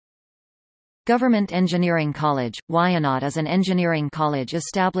Government Engineering College, Wayanad is an engineering college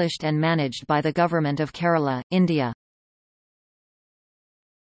established and managed by the Government of Kerala, India.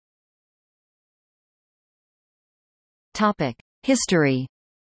 History.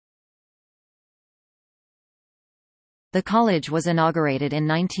 The college was inaugurated in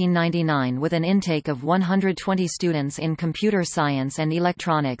 1999 with an intake of 120 students in computer science and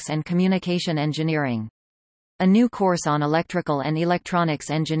electronics and communication engineering. A new course on electrical and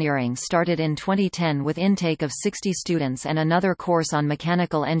electronics engineering started in 2010 with intake of 60 students, and another course on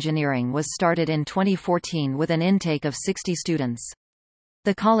mechanical engineering was started in 2014 with an intake of 60 students.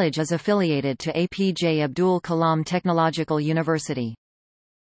 The college is affiliated to APJ Abdul Kalam Technological University.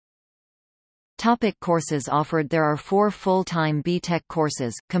 Topic courses offered. There are 4 full-time B.Tech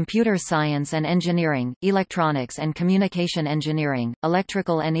courses: Computer Science and Engineering, Electronics and Communication Engineering,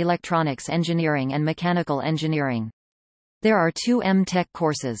 Electrical and Electronics Engineering and Mechanical Engineering. There are 2 M.Tech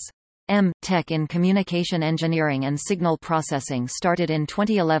courses. M.Tech in Communication Engineering and Signal Processing started in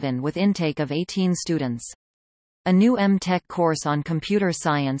 2011 with intake of 18 students. A new M.Tech course on Computer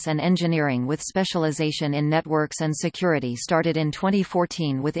Science and Engineering with specialization in Networks and Security started in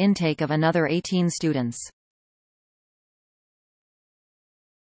 2014 with intake of another 18 students.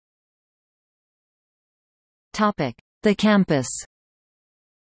 The campus.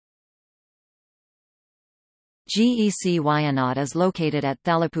 GEC Wayanad is located at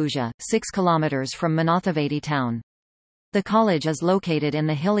Thalapuja, 6 km from Mananthavady town. The college is located in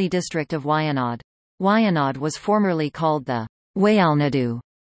the hilly district of Wayanad. Wayanad was formerly called the Wayalnadu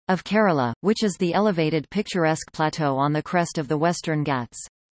of Kerala, which is the elevated picturesque plateau on the crest of the Western Ghats.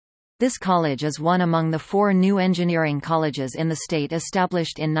 This college is one among the 4 new engineering colleges in the state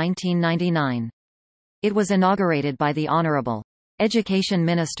established in 1999. It was inaugurated by the Honourable Education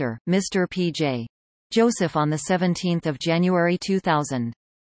Minister, Mr. P.J. Joseph on 17 January 2000.